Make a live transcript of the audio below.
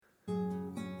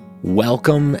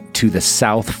Welcome to the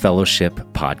South Fellowship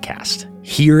podcast.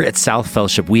 Here at South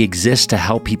Fellowship, we exist to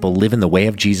help people live in the way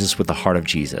of Jesus with the heart of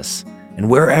Jesus. And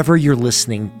wherever you're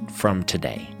listening from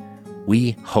today,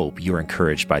 we hope you're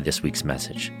encouraged by this week's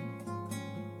message.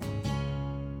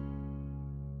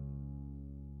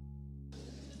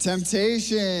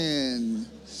 Temptation.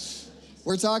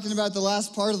 We're talking about the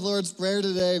last part of the Lord's Prayer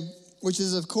today, which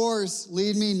is, of course,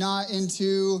 lead me not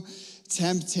into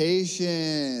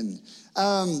temptation.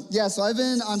 So I've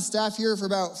been on staff here for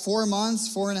about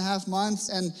 4.5 months,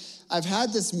 and I've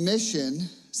had this mission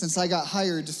since I got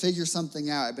hired to figure something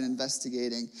out. I've been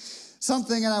investigating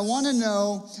something, and I want to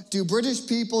know, do British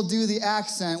people do the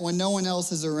accent when no one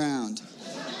else is around?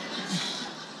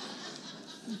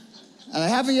 And I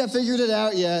haven't yet figured it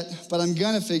out yet, but I'm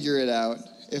gonna figure it out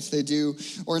if they do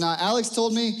or not. Alex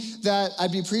told me that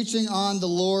I'd be preaching on the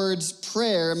Lord's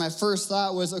Prayer, and my first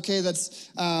thought was, okay, that's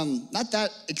not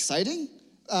that exciting,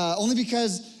 only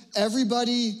because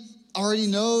everybody already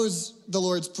knows the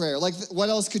Lord's Prayer. Like, what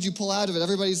else could you pull out of it?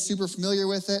 Everybody's super familiar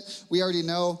with it. We already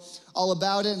know all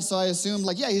about it, and so I assumed,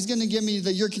 he's gonna give me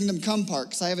the Your Kingdom Come part,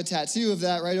 because I have a tattoo of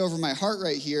that right over my heart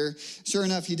right here. Sure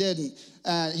enough, he didn't.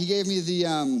 He gave me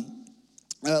the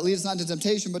lead us not into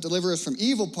temptation, but deliver us from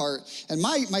evil part. And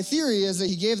my theory is that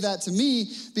he gave that to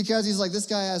me because he's like, this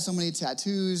guy has so many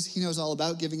tattoos. He knows all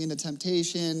about giving into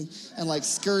temptation and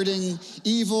skirting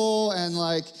evil and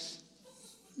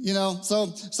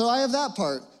so I have that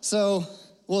part. So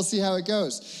we'll see how it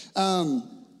goes.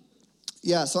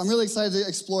 So I'm really excited to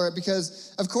explore it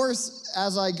because, of course,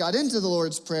 as I got into the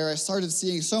Lord's Prayer, I started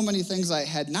seeing so many things I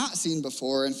had not seen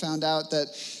before and found out that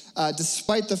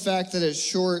despite the fact that it's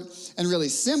short and really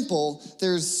simple,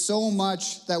 there's so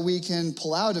much that we can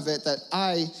pull out of it that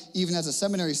I, even as a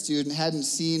seminary student, hadn't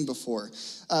seen before.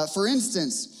 For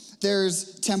instance,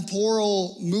 there's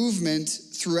temporal movement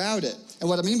throughout it. And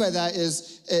what I mean by that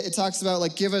is it talks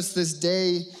about, give us this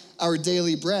day our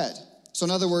daily bread. So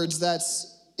in other words,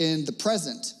 that's in the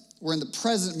present. We're in the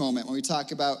present moment when we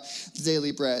talk about the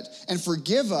daily bread. And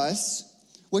forgive us,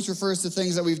 which refers to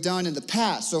things that we've done in the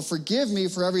past. So forgive me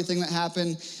for everything that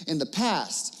happened in the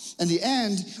past. And the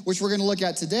end, which we're gonna look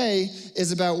at today,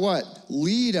 is about what?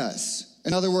 Lead us.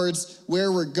 In other words,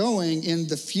 where we're going in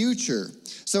the future.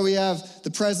 So we have the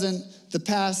present, the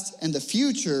past, and the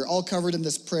future all covered in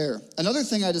this prayer. Another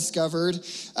thing I discovered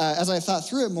as I thought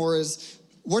through it more is,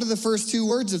 what are the first two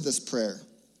words of this prayer?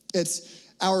 It's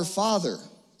our Father.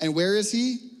 And where is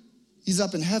he? He's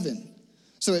up in heaven.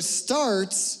 So it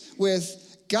starts with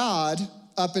God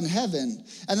up in heaven.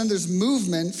 And then there's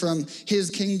movement from his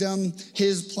kingdom,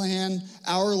 his plan,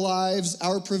 our lives,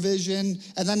 our provision.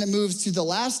 And then it moves to the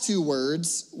last two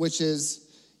words, which is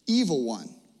evil one.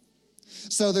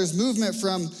 So there's movement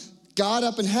from God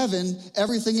up in heaven,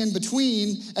 everything in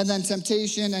between, and then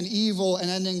temptation and evil, and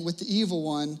ending with the evil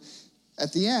one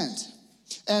at the end.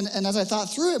 And as I thought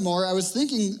through it more, I was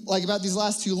thinking about these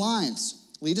last two lines.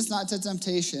 Lead us not to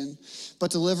temptation,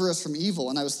 but deliver us from evil.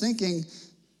 And I was thinking,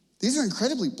 these are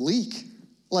incredibly bleak.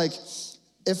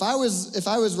 If I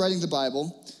was writing the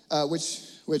Bible,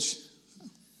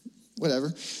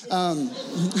 whatever. If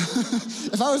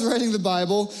I was writing the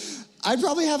Bible, I'd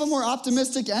probably have a more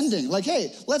optimistic ending.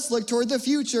 Hey, let's look toward the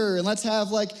future and let's have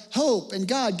hope and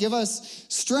God give us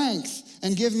strength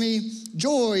and give me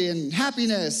joy and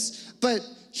happiness. But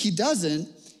he doesn't.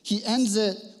 He ends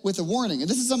it with a warning. And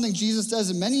this is something Jesus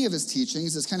does in many of his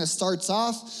teachings. This kind of starts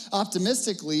off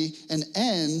optimistically and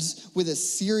ends with a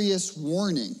serious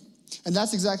warning. And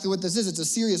that's exactly what this is. It's a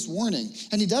serious warning.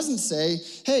 And he doesn't say,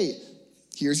 hey,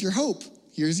 here's your hope.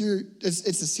 It's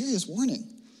a serious warning.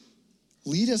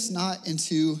 Lead us not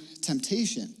into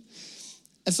temptation.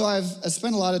 And so I've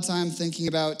spent a lot of time thinking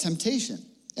about temptation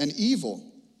and evil.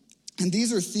 And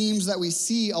these are themes that we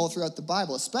see all throughout the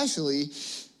Bible, especially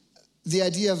the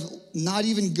idea of not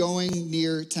even going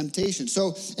near temptation.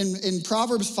 So in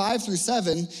Proverbs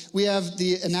 5-7, we have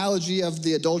the analogy of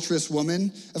the adulterous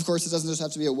woman. Of course, it doesn't just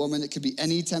have to be a woman. It could be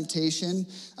any temptation,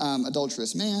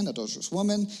 adulterous man, adulterous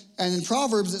woman. And in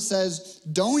Proverbs, it says,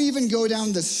 don't even go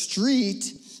down the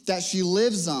street that she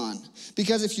lives on.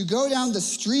 Because if you go down the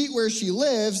street where she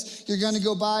lives, you're gonna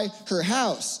go by her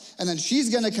house. And then she's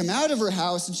gonna come out of her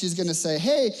house and she's gonna say,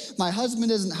 hey, my husband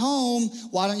isn't home,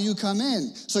 why don't you come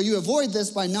in? So you avoid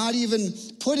this by not even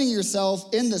putting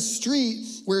yourself in the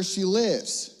street where she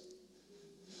lives.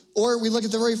 Or we look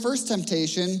at the very first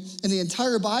temptation in the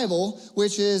entire Bible,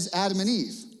 which is Adam and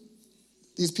Eve.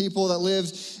 These people that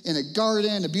lived in a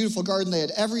garden, a beautiful garden, they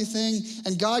had everything,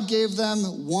 and God gave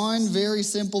them one very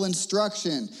simple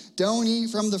instruction: don't eat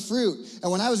from the fruit.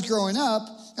 And when I was growing up,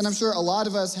 and I'm sure a lot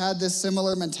of us had this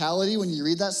similar mentality when you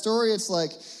read that story, it's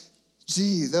like,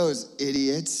 Gee, those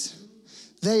idiots.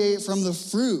 They ate from the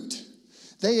fruit.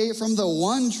 They ate from the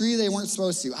one tree they weren't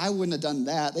supposed to. I wouldn't have done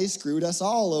that. They screwed us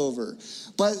all over.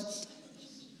 But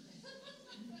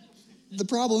the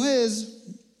problem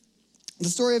is, the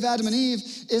story of Adam and Eve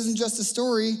isn't just a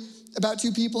story about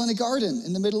two people in a garden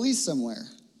in the Middle East somewhere.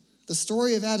 The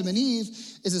story of Adam and Eve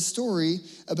is a story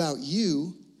about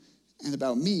you and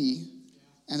about me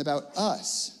and about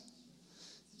us.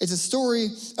 It's a story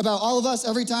about all of us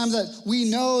every time that we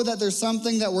know that there's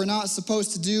something that we're not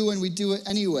supposed to do and we do it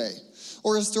anyway.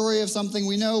 Or a story of something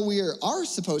we know we are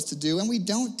supposed to do and we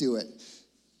don't do it.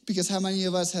 Because how many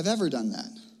of us have ever done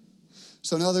that?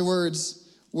 So in other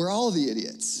words, we're all the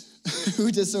idiots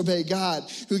who disobey God,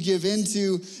 who give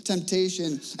into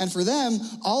temptation. And for them,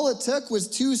 all it took was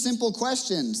two simple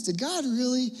questions. Did God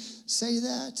really say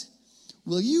that?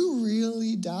 Will you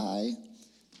really die?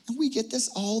 And we get this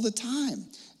all the time.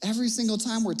 Every single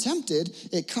time we're tempted,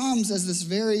 it comes as this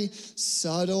very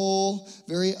subtle,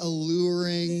 very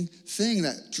alluring thing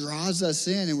that draws us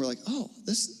in. And we're like, oh,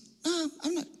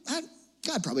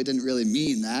 God probably didn't really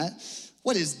mean that.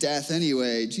 What is death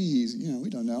anyway? Geez, we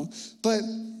don't know. But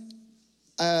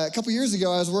a couple years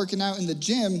ago, I was working out in the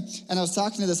gym, and I was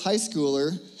talking to this high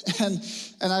schooler,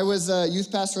 and I was a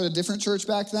youth pastor at a different church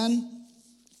back then.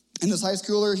 And this high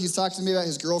schooler, he's talking to me about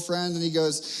his girlfriend, and he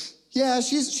goes, yeah,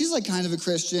 she's like kind of a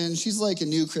Christian. She's like a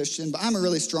new Christian, but I'm a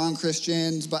really strong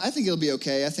Christian, but I think it'll be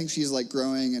okay. I think she's like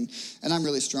growing, and I'm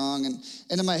really strong. And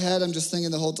in my head, I'm just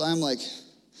thinking the whole time, like,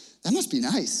 that must be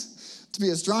nice to be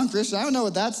a strong Christian. I don't know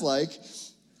what that's like.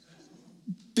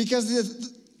 Because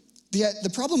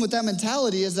the problem with that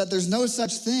mentality is that there's no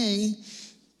such thing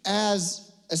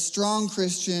as a strong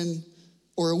Christian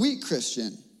or a weak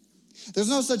Christian. There's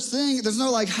no such thing, there's no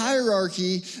like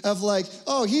hierarchy of like,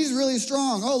 oh, he's really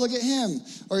strong, oh, look at him.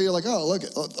 Or you're like, oh, look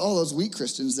at all those weak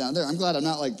Christians down there. I'm glad I'm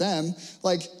not like them.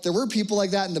 Like, there were people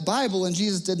like that in the Bible, and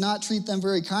Jesus did not treat them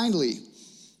very kindly.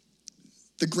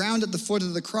 The ground at the foot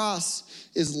of the cross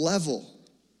is level.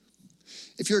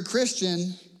 If you're a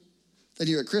Christian, then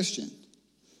you're a Christian.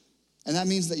 And that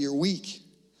means that you're weak.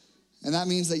 And that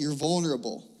means that you're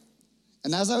vulnerable.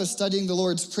 And as I was studying the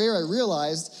Lord's Prayer, I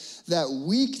realized that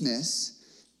weakness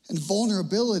and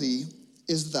vulnerability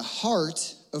is the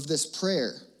heart of this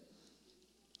prayer.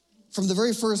 From the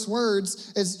very first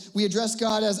words, is we address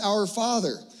God as our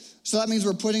Father. So that means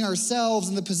we're putting ourselves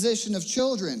in the position of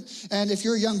children. And if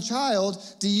you're a young child,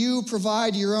 do you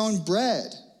provide your own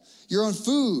bread, your own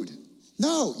food?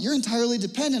 No, you're entirely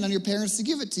dependent on your parents to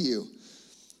give it to you.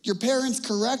 Your parents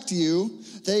correct you,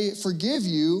 they forgive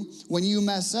you when you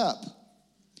mess up.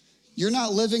 You're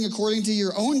not living according to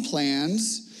your own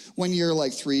plans when you're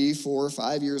like 3, 4,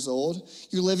 5 years old.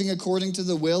 You're living according to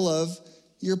the will of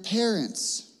your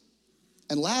parents.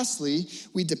 And lastly,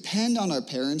 we depend on our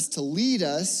parents to lead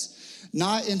us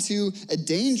not into a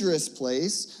dangerous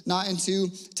place, not into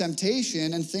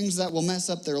temptation and things that will mess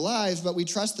up their lives, but we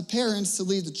trust the parents to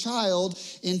lead the child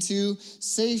into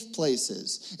safe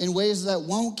places in ways that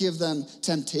won't give them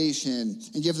temptation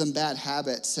and give them bad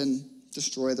habits and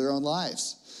destroy their own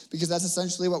lives. Because that's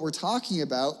essentially what we're talking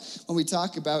about when we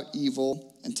talk about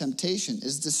evil and temptation,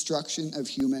 is destruction of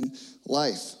human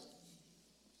life.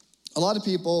 A lot of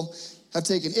people have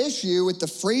taken issue with the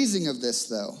phrasing of this,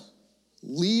 though.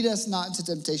 Lead us not into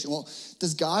temptation. Well,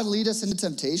 does God lead us into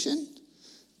temptation?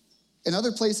 In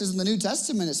other places in the New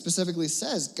Testament, it specifically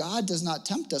says God does not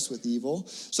tempt us with evil.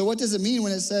 So what does it mean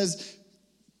when it says,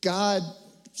 God,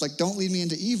 like, don't lead me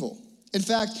into evil? In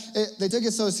fact, they took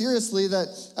it so seriously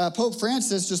that Pope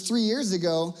Francis, just 3 years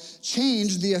ago,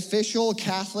 changed the official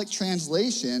Catholic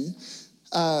translation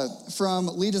from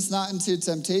lead us not into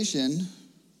temptation.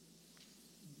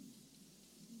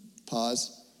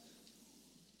 Pause.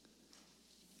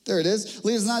 There it is.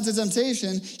 Lead us not into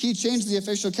temptation. He changed the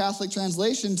official Catholic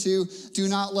translation to do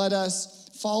not let us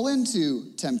fall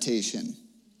into temptation.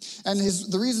 And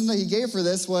the reason that he gave for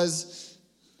this was,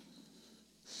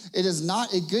 it is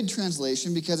not a good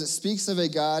translation because it speaks of a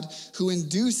God who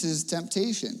induces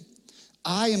temptation.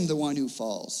 I am the one who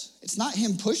falls. It's not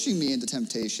him pushing me into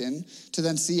temptation to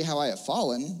then see how I have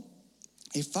fallen.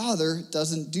 A father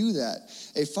doesn't do that.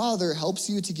 A father helps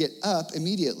you to get up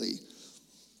immediately.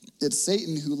 It's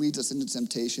Satan who leads us into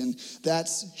temptation.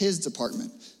 That's his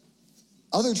department.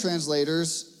 Other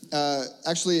translators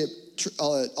actually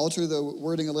alter the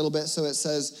wording a little bit so it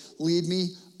says, lead me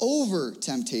over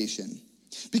temptation.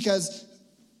 Because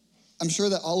I'm sure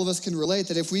that all of us can relate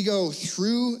that if we go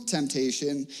through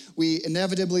temptation, we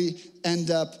inevitably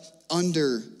end up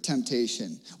under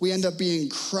temptation. We end up being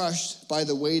crushed by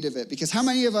the weight of it. Because how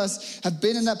many of us have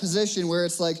been in that position where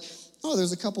it's like, oh,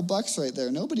 there's a couple bucks right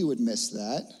there. Nobody would miss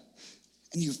that.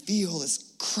 and you feel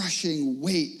this crushing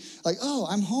weight. Like, oh,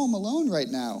 I'm home alone right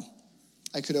now.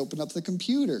 I could open up the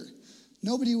computer.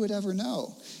 Nobody would ever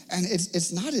know. And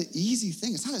it's not an easy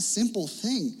thing. It's not a simple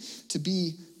thing to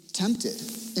be tempted.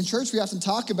 In church, we often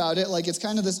talk about it like it's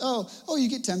kind of this, oh, you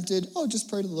get tempted. Oh, just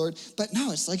pray to the Lord. But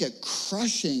no, it's like a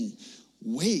crushing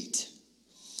weight.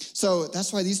 So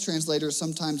that's why these translators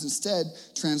sometimes instead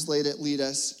translate it, lead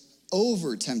us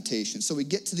over temptation. So we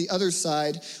get to the other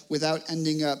side without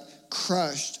ending up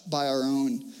crushed by our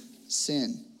own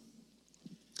sin.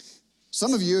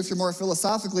 Some of you, if you're more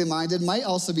philosophically minded, might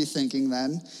also be thinking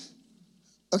then,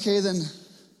 okay, then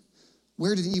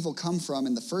where did evil come from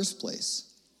in the first place?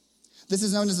 This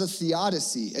is known as a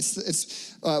theodicy.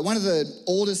 It's one of the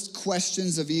oldest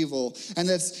questions of evil. And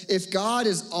that's if God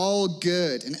is all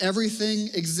good and everything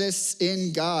exists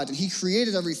in God and he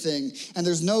created everything and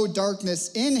there's no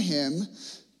darkness in him,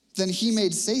 then he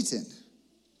made Satan.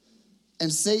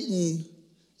 And Satan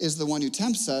is the one who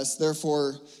tempts us.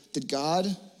 Therefore, did God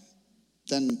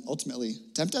then ultimately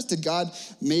tempt us? Did God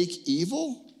make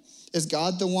evil? Is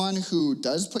God the one who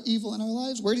does put evil in our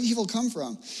lives? Where did evil come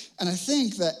from? And I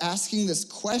think that asking this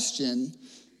question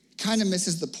kind of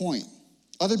misses the point.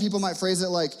 Other people might phrase it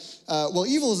like, well,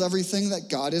 evil is everything that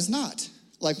God is not.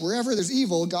 Like wherever there's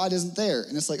evil, God isn't there.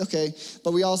 And it's like, okay,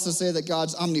 but we also say that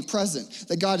God's omnipresent,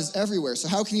 that God is everywhere. So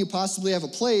how can you possibly have a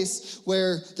place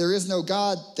where there is no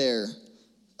God there?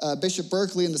 Bishop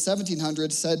Berkeley in the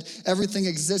 1700s said, everything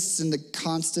exists in the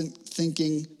constant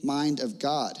thinking mind of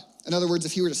God. In other words,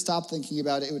 if he were to stop thinking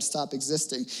about it, it would stop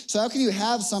existing. So how can you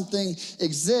have something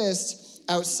exist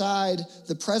outside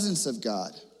the presence of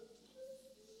God?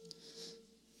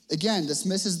 Again, this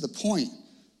misses the point.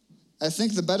 I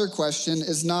think the better question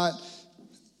is not,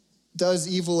 does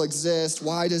evil exist?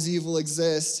 Why does evil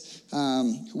exist?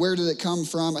 Where did it come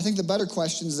from? I think the better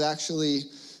question is actually,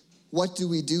 what do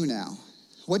we do now?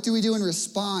 What do we do in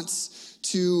response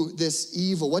to this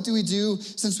evil? What do we do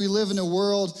since we live in a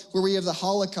world where we have the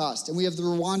Holocaust and we have the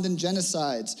Rwandan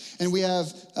genocides and we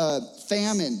have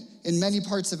famine in many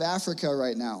parts of Africa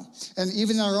right now? And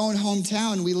even in our own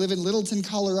hometown, we live in Littleton,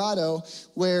 Colorado,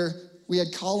 where we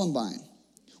had Columbine,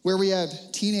 where we have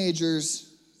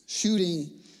teenagers shooting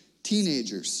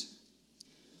teenagers.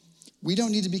 We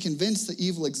don't need to be convinced that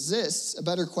evil exists. A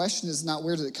better question is not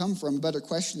where did it come from? A better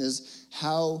question is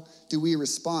how do we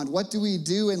respond? What do we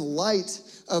do in light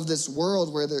of this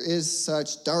world where there is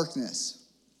such darkness?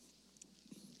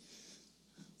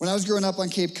 When I was growing up on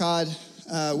Cape Cod,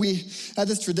 we had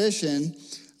this tradition.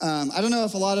 I don't know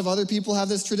if a lot of other people have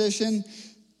this tradition,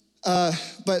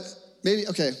 but maybe,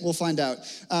 okay, we'll find out.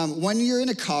 When you're in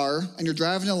a car and you're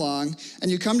driving along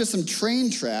and you come to some train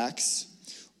tracks,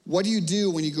 what do you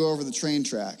do when you go over the train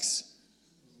tracks?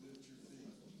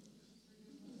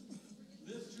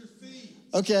 Lift your feet.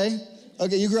 Okay,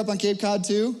 you grew up on Cape Cod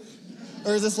too?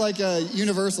 Or is this like a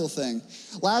universal thing?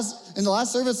 In the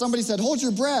last service, somebody said, hold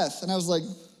your breath. And I was like,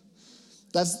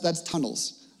 that's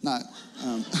tunnels, not.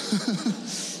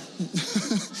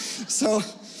 So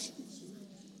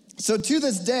to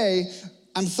this day,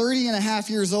 I'm 30 and a half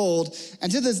years old.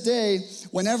 And to this day,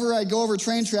 whenever I go over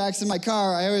train tracks in my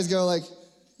car, I always go like,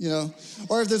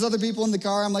 or if there's other people in the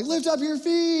car, I'm like, lift up your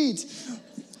feet.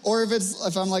 Or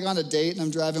if I'm like on a date and I'm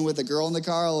driving with a girl in the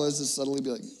car, I'll always just subtly be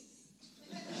like.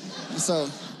 So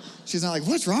she's not like,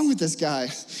 what's wrong with this guy?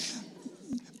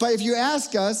 But if you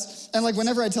ask us, and like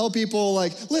whenever I tell people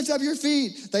like, lift up your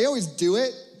feet, they always do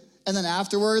it. And then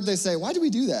afterward they say, why do we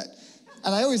do that?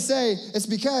 And I always say, it's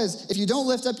because if you don't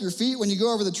lift up your feet when you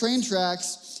go over the train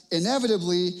tracks,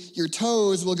 inevitably, your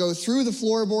toes will go through the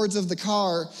floorboards of the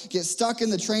car, get stuck in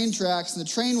the train tracks, and the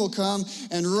train will come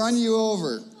and run you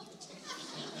over.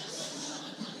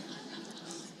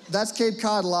 That's Cape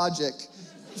Cod logic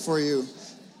for you.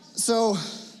 So,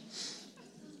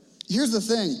 here's the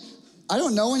thing. I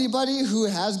don't know anybody who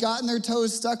has gotten their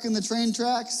toes stuck in the train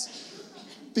tracks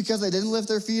because they didn't lift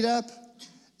their feet up.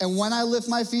 And when I lift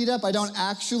my feet up, I don't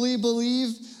actually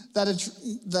believe that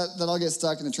I'll get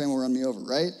stuck and the train will run me over,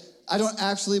 right? I don't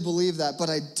actually believe that, but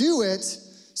I do it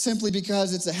simply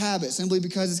because it's a habit, simply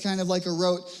because it's kind of like a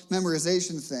rote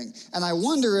memorization thing. And I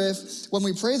wonder if when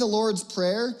we pray the Lord's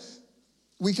Prayer,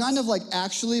 we kind of like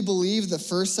actually believe the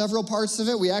first several parts of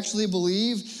it. We actually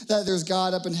believe that there's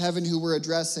God up in heaven who we're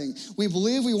addressing. We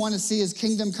believe we want to see his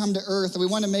kingdom come to earth, and we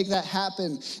want to make that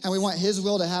happen, and we want his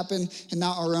will to happen and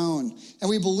not our own. And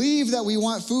we believe that we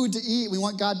want food to eat, we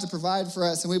want God to provide for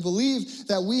us, and we believe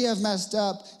that we have messed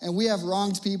up and we have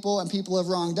wronged people and people have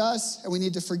wronged us and we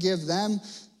need to forgive them.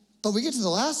 But we get to the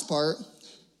last part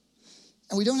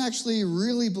and we don't actually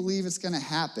really believe it's going to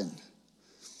happen.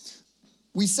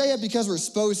 We say it because we're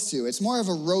supposed to. It's more of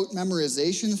a rote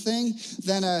memorization thing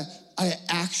than I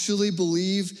actually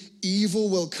believe evil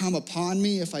will come upon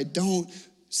me if I don't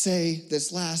say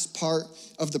this last part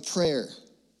of the prayer.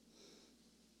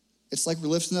 It's like we're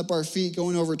lifting up our feet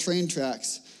going over train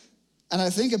tracks. And I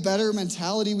think a better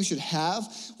mentality we should have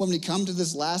when we come to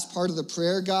this last part of the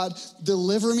prayer, God,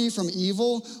 deliver me from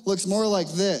evil, looks more like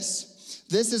this.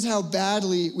 This is how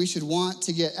badly we should want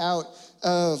to get out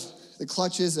of the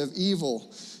clutches of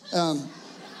evil.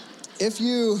 If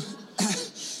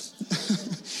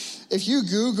you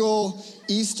Google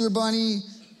Easter Bunny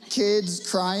kids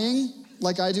crying,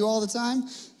 like I do all the time,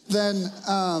 then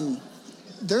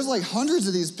there's like hundreds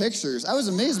of these pictures. I was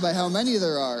amazed by how many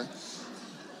there are.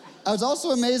 I was also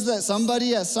amazed that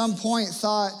somebody at some point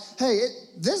thought, hey,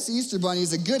 this Easter Bunny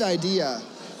is a good idea.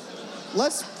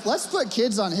 Let's put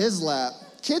kids on his lap.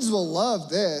 Kids will love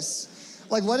this.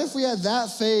 Like, what if we had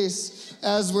that face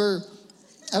as we're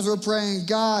praying,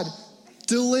 God,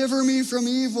 deliver me from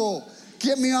evil.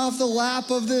 Get me off the lap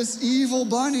of this evil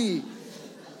bunny.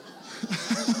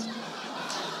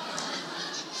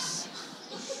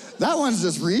 That one's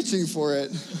just reaching for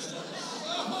it.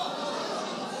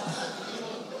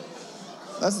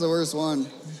 That's the worst one.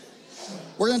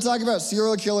 We're going to talk about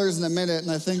serial killers in a minute,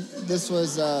 and I think this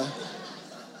was...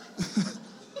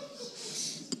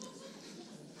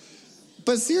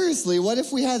 But seriously, what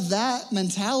if we had that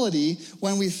mentality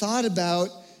when we thought about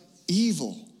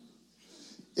evil?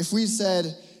 If we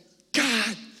said,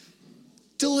 God,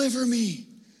 deliver me.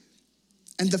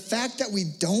 And the fact that we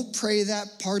don't pray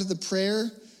that part of the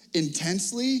prayer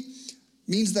intensely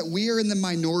means that we are in the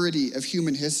minority of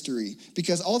human history.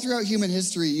 Because all throughout human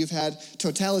history, you've had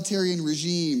totalitarian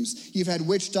regimes. You've had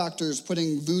witch doctors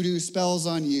putting voodoo spells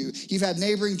on you. You've had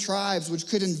neighboring tribes which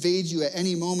could invade you at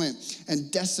any moment and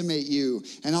decimate you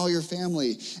and all your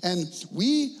family. And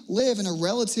we live in a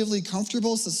relatively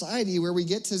comfortable society where we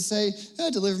get to say,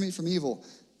 deliver me from evil.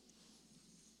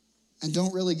 And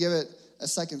don't really give it a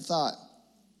second thought.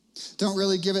 Don't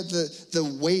really give it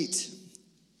the weight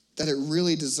that it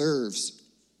really deserves.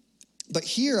 But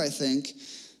here, I think,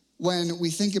 when we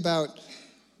think about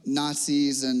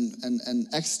Nazis and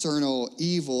external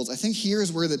evils, I think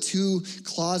here's where the two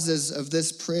clauses of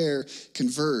this prayer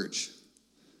converge.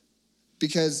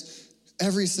 Because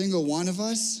every single one of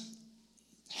us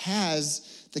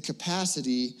has the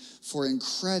capacity for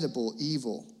incredible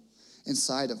evil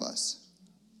inside of us.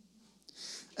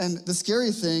 And the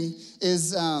scary thing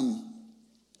is,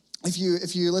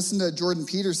 if you listen to Jordan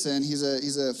Peterson, he's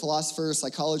a philosopher,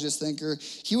 psychologist, thinker.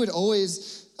 He would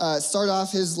always start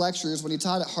off his lectures when he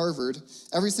taught at Harvard.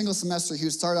 Every single semester, he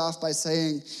would start off by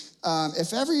saying,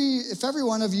 if every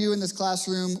one of you in this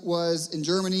classroom was in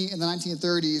Germany in the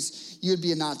 1930s, you'd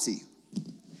be a Nazi.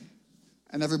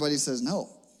 And everybody says, no,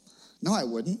 I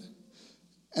wouldn't.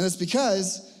 And it's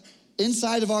because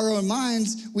inside of our own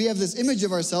minds, we have this image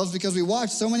of ourselves because we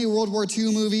watched so many World War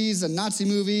II movies and Nazi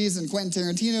movies and Quentin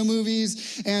Tarantino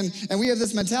movies, and we have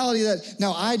this mentality that,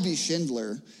 no, I'd be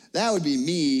Schindler. That would be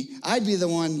me. I'd be the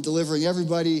one delivering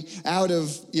everybody out of,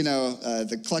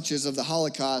 the clutches of the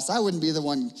Holocaust. I wouldn't be the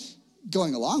one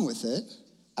going along with it.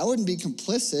 I wouldn't be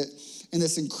complicit in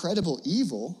this incredible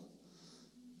evil.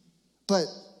 But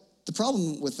the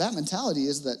problem with that mentality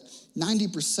is that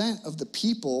 90% of the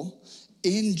people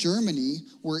in Germany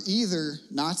were either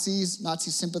Nazis,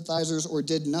 Nazi sympathizers, or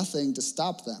did nothing to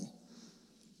stop them.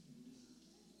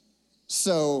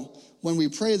 So when we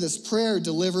pray this prayer,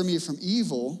 deliver me from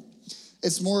evil,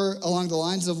 it's more along the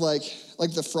lines of like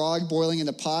the frog boiling in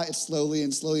a pot. It's slowly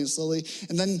and slowly and slowly.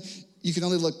 And then you can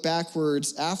only look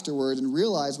backwards afterward and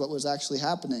realize what was actually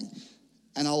happening.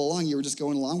 And all along, you were just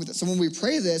going along with it. So when we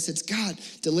pray this, it's, God,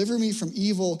 deliver me from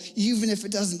evil, even if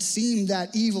it doesn't seem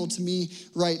that evil to me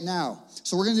right now.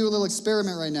 So we're going to do a little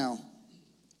experiment right now.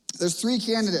 There's 3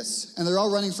 candidates, and they're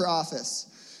all running for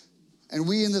office. And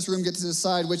we in this room get to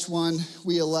decide which one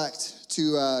we elect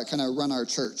to kind of run our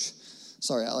church.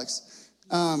 Sorry, Alex.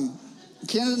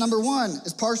 Candidate number 1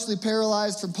 is partially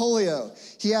paralyzed from polio.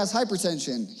 He has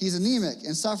hypertension. He's anemic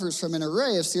and suffers from an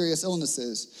array of serious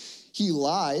illnesses. He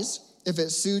lies if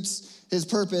it suits his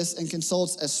purpose and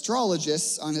consults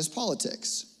astrologists on his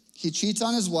politics. He cheats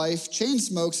on his wife, chain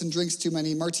smokes, and drinks too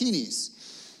many martinis.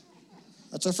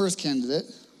 That's our first candidate.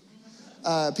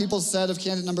 People said of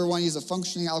candidate number 1, he's a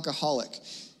functioning alcoholic.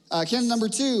 Candidate number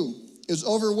 2 is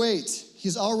overweight.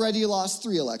 He's already lost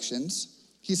 3 elections.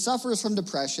 He suffers from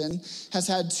depression, has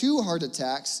had 2 heart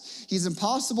attacks. He's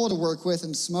impossible to work with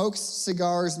and smokes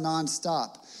cigars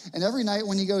nonstop. And every night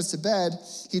when he goes to bed,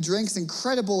 he drinks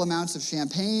incredible amounts of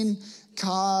champagne,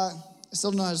 I still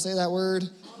don't know how to say that word.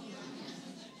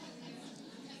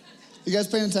 You guys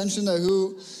paying attention to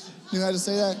who knew how to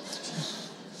say that?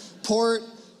 Port,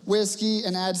 whiskey,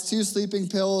 and adds 2 sleeping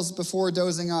pills before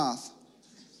dozing off.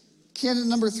 Candidate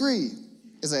number 3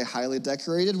 is a highly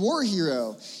decorated war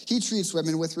hero. He treats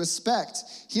women with respect.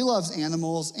 He loves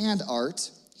animals and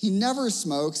art. He never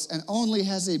smokes and only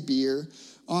has a beer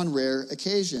on rare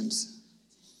occasions.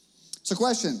 So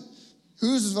question,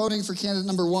 who's voting for candidate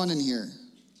number 1 in here?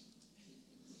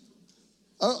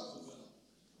 Oh,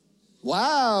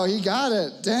 wow, he got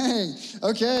it, dang.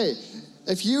 Okay,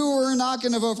 if you were not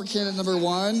gonna vote for candidate number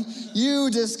 1, you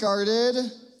discarded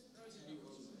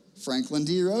Franklin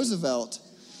D. Roosevelt.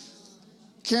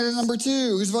 Candidate number 2,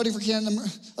 who's voting for candidate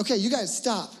number, okay, you guys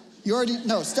stop.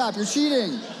 Stop, you're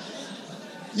cheating.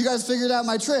 You guys figured out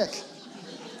my trick.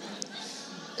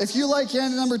 If you like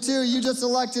candidate number 2, you just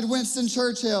elected Winston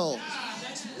Churchill.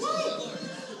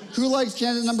 Who likes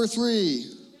candidate number 3?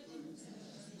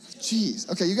 Jeez,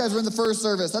 okay, you guys were in the first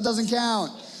service. That doesn't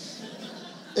count.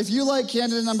 If you like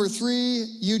candidate number 3,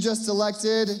 you just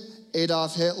elected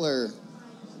Adolf Hitler.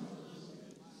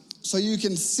 So you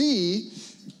can see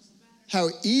how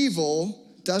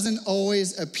evil doesn't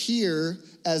always appear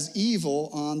as evil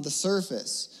on the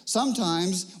surface.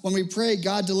 Sometimes when we pray,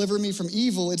 God deliver me from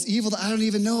evil, it's evil that I don't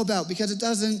even know about because it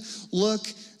doesn't look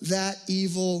that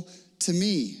evil to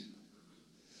me.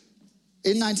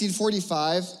 In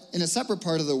 1945, in a separate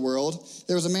part of the world,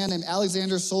 there was a man named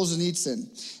Alexander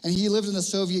Solzhenitsyn, and he lived in the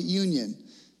Soviet Union.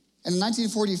 And in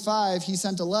 1945, he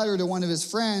sent a letter to one of his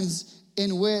friends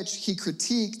in which he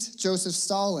critiqued Joseph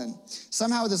Stalin.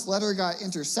 Somehow this letter got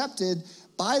intercepted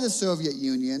by the Soviet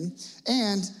Union,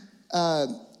 and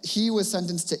he was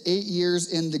sentenced to 8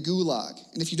 years in the Gulag.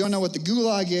 And if you don't know what the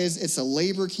Gulag is, it's a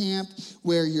labor camp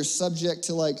where you're subject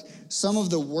to like some of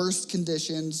the worst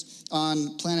conditions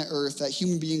on planet Earth that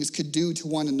human beings could do to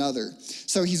one another.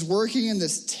 So he's working in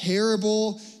this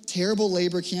terrible, terrible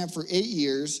labor camp for 8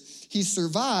 years. He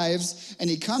survives and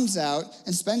he comes out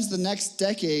and spends the next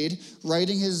decade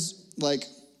writing his like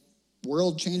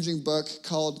world-changing book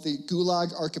called The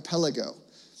Gulag Archipelago.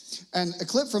 And a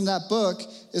clip from that book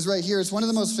is right here. It's one of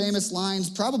the most famous lines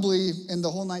probably in the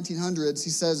whole 1900s. He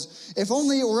says, "If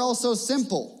only it were all so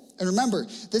simple." And remember,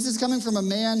 this is coming from a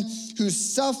man who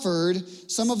suffered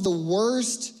some of the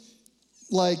worst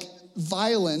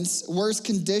violence, worst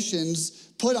conditions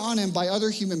put on him by other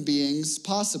human beings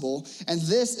possible. And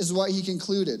this is what he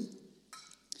concluded.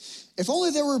 If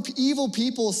only there were evil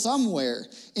people somewhere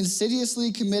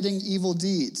insidiously committing evil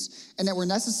deeds, and it were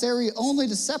necessary only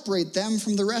to separate them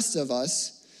from the rest of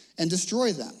us and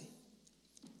destroy them.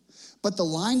 But the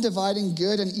line dividing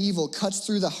good and evil cuts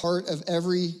through the heart of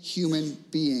every human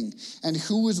being, and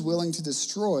who is willing to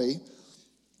destroy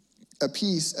a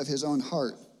piece of his own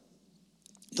heart?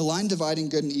 The line dividing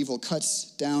good and evil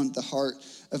cuts down the heart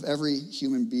of every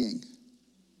human being.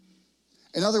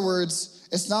 In other words,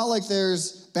 it's not like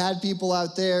there's bad people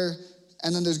out there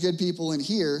and then there's good people in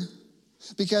here.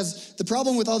 Because the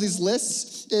problem with all these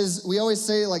lists is we always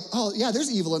say like, oh yeah,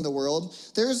 there's evil in the world.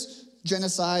 There's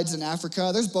genocides in Africa,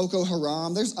 there's Boko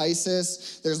Haram, there's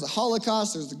ISIS, there's the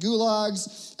Holocaust, there's the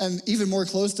gulags, and even more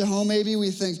close to home maybe we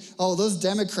think, oh, those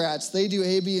Democrats, they do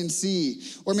A, B, and C.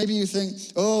 Or maybe you think,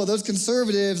 oh, those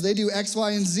conservatives, they do X,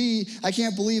 Y, and Z. I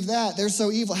can't believe that. They're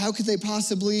so evil. How could they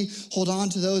possibly hold on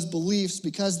to those beliefs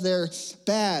because they're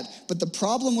bad? But the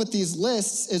problem with these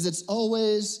lists is it's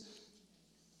always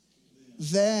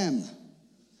them.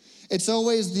 It's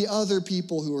always the other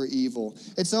people who are evil.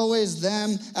 It's always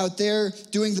them out there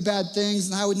doing the bad things,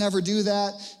 and I would never do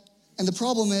that. And the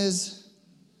problem is,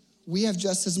 we have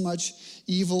just as much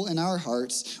evil in our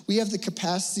hearts. We have the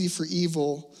capacity for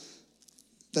evil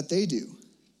that they do.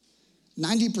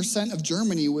 90% of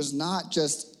Germany was not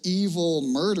just evil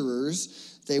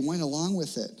murderers. They went along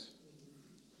with it.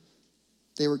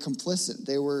 They were complicit.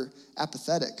 They were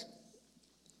apathetic.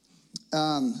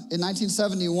 In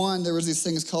 1971, there was these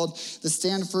things called the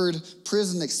Stanford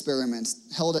Prison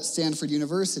Experiments held at Stanford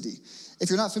University. If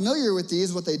you're not familiar with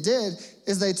these, what they did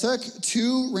is they took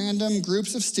 2 random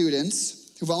groups of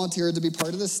students who volunteered to be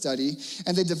part of this study,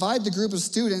 and they divide the group of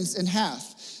students in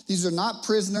half. These are not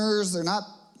prisoners, they're not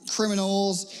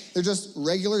criminals, they're just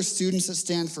regular students at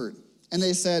Stanford. And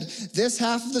they said, this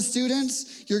half of the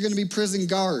students, you're gonna be prison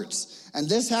guards. And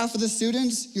this half of the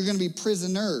students, you're gonna be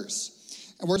prisoners.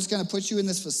 And we're just gonna put you in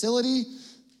this facility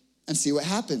and see what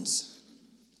happens.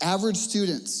 Average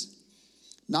students,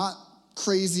 not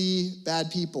crazy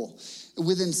bad people.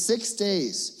 Within 6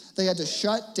 days, they had to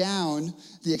shut down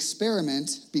the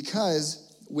experiment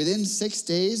because within 6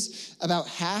 days, about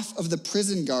half of the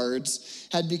prison guards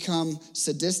had become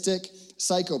sadistic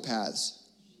psychopaths.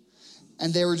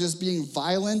 And they were just being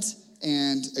violent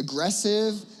and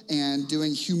aggressive and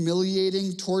doing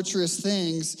humiliating, torturous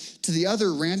things to the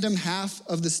other random half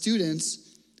of the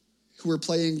students who were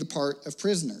playing the part of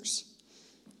prisoners.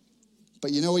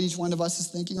 But you know what each one of us is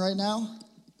thinking right now?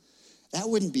 That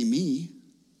wouldn't be me.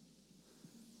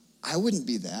 I wouldn't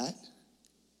be that.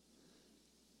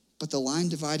 But the line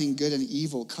dividing good and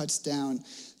evil cuts down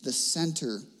the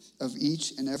center of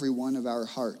each and every one of our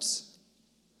hearts.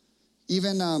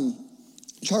 Even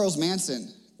Charles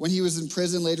Manson, when he was in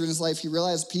prison later in his life, he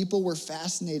realized people were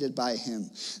fascinated by him.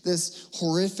 This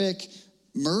horrific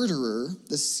murderer,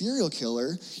 this serial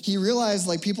killer, he realized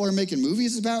like people are making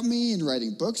movies about me and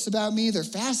writing books about me. They're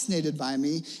fascinated by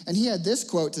me. And he had this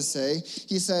quote to say.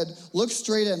 He said, "Look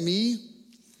straight at me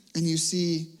and you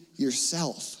see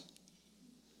yourself."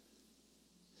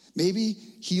 Maybe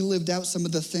he lived out some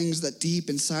of the things that deep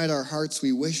inside our hearts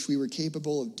we wish we were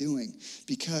capable of doing,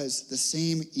 because the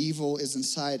same evil is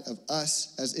inside of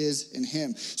us as is in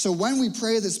him. So when we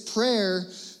pray this prayer,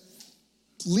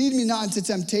 lead me not into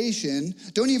temptation,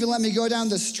 don't even let me go down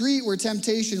the street where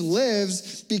temptation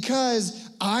lives, because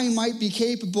I might be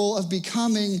capable of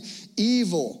becoming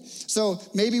evil. So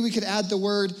maybe we could add the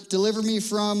word, deliver me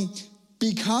from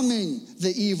becoming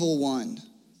the evil one.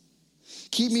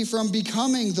 Keep me from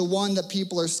becoming the one that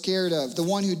people are scared of, the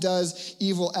one who does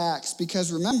evil acts. Because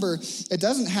remember, it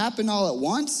doesn't happen all at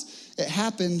once. It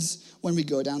happens when we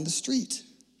go down the street.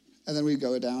 And then we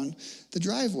go down the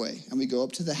driveway and we go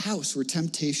up to the house where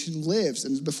temptation lives.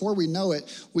 And before we know it,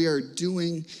 we are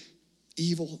doing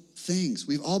evil things.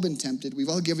 We've all been tempted. We've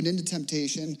all given into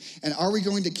temptation. And are we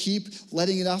going to keep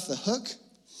letting it off the hook?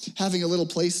 Having a little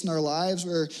place in our lives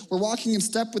where we're walking in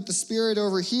step with the Spirit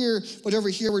over here, but over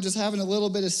here we're just having a little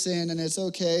bit of sin and it's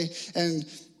okay. And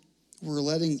we're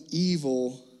letting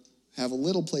evil have a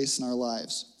little place in our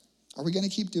lives. Are we going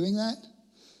to keep doing that?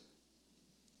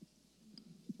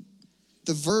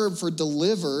 The verb for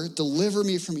deliver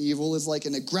me from evil, is like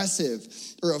an aggressive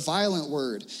or a violent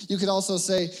word. You could also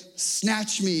say,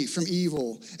 snatch me from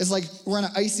evil. It's like we're on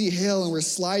an icy hill and we're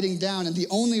sliding down, and the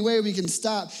only way we can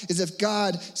stop is if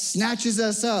God snatches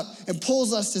us up and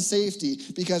pulls us to safety,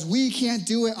 because we can't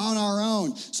do it on our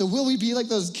own. So will we be like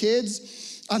those kids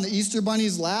on the Easter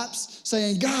Bunny's laps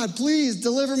saying, God, please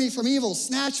deliver me from evil,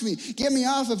 snatch me, get me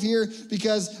off of here,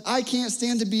 because I can't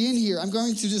stand to be in here. I'm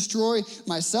going to destroy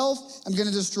myself. I'm going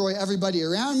to destroy everybody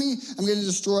around me. I'm going to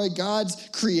destroy God's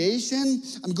creation.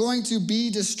 I'm going to be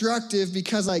destructive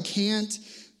because I can't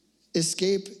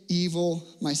escape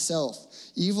evil myself.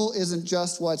 Evil isn't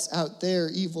just what's out there.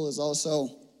 Evil is also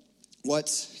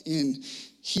what's in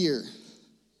here.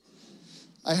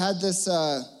 I had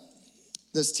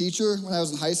this teacher when I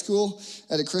was in high school,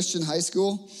 at a Christian high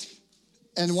school.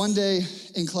 And one day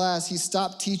in class, he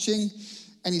stopped teaching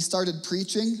and he started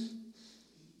preaching.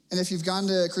 And if you've gone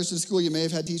to a Christian school, you may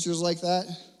have had teachers like that,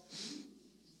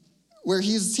 where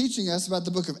he's teaching us about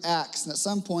the book of Acts. And at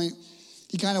some point,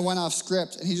 he kind of went off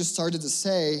script and he just started to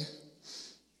say,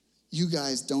 you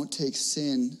guys don't take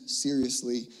sin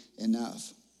seriously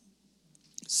enough.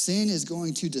 Sin is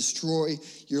going to destroy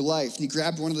your life. And he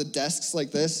grabbed one of the desks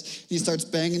like this, and he starts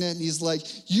banging it, and he's like,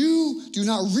 you do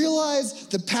not realize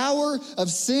the power of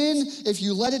sin if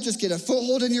you let it just get a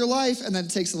foothold in your life, and then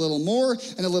it takes a little more,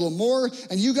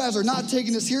 and you guys are not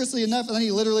taking it seriously enough. And then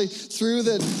he literally threw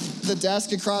the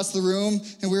desk across the room,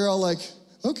 and we were all like,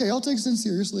 okay, I'll take sin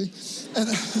seriously. And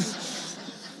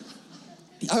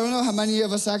I don't know how many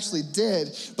of us actually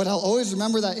did, but I'll always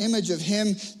remember that image of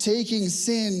him taking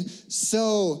sin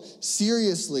so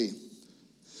seriously.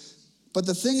 But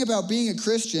the thing about being a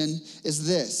Christian is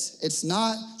this. It's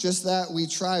not just that we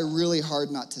try really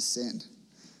hard not to sin.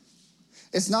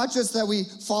 It's not just that we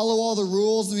follow all the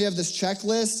rules and we have this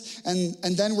checklist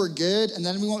and then we're good and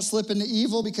then we won't slip into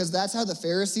evil, because that's how the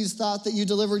Pharisees thought that you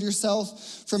delivered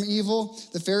yourself from evil.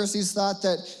 The Pharisees thought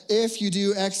that if you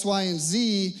do X, Y, and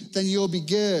Z, then you'll be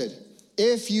good.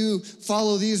 If you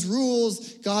follow these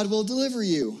rules, God will deliver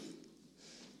you.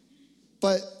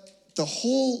 But the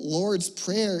whole Lord's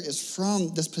Prayer is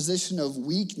from this position of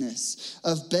weakness,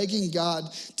 of begging God,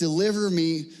 deliver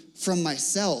me from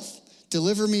myself.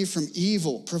 Deliver me from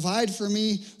evil. Provide for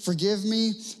me. Forgive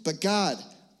me. But God,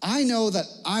 I know that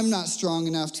I'm not strong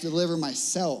enough to deliver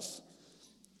myself.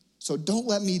 So don't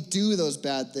let me do those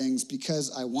bad things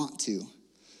because I want to.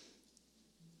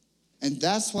 And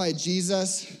that's why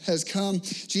Jesus has come.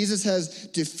 Jesus has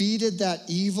defeated that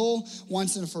evil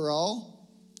once and for all.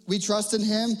 We trust in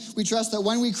him. We trust that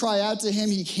when we cry out to him,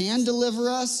 he can deliver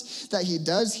us, that he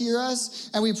does hear us.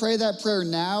 And we pray that prayer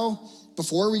now.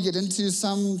 Before we get into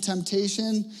some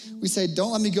temptation, we say,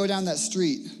 don't let me go down that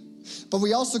street. But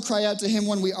we also cry out to him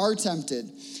when we are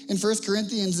tempted. In 1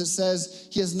 Corinthians, it says,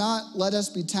 he has not let us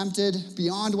be tempted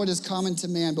beyond what is common to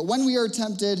man. But when we are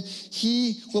tempted,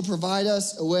 he will provide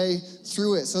us a way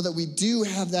through it so that we do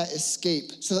have that escape,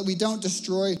 so that we don't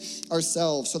destroy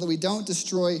ourselves, so that we don't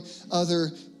destroy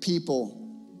other people.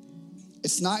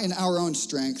 It's not in our own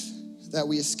strength that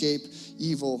we escape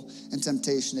evil and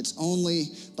temptation. It's only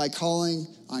by calling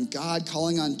on God,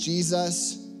 calling on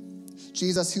Jesus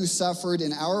who suffered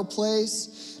in our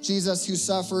place, Jesus who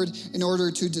suffered in order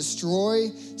to destroy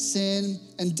sin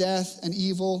and death and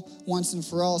evil once and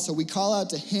for all. So we call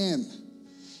out to him.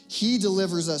 He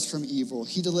delivers us from evil.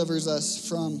 He delivers us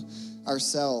from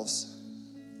ourselves.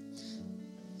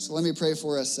 So let me pray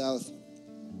for us, South.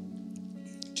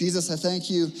 Jesus, I thank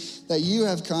you that you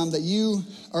have come, that you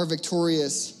are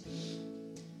victorious.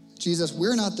 Jesus,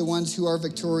 we're not the ones who are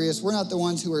victorious. We're not the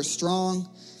ones who are strong.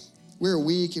 We're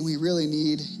weak and we really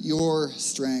need your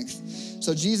strength.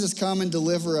 So Jesus, come and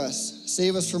deliver us.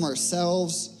 Save us from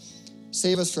ourselves.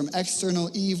 Save us from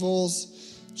external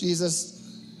evils. Jesus,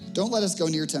 don't let us go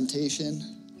near temptation.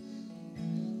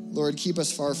 Lord, keep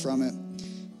us far from it.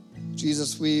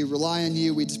 Jesus, we rely on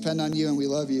you, we depend on you, and we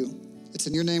love you. It's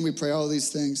in your name we pray all these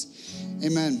things.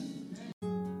 Amen.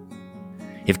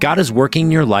 If God is working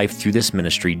in your life through this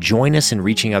ministry, join us in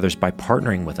reaching others by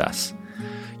partnering with us.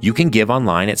 You can give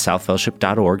online at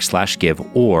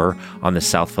southfellowship.org/give or on the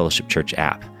South Fellowship Church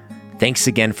app. Thanks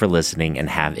again for listening and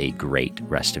have a great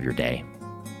rest of your day.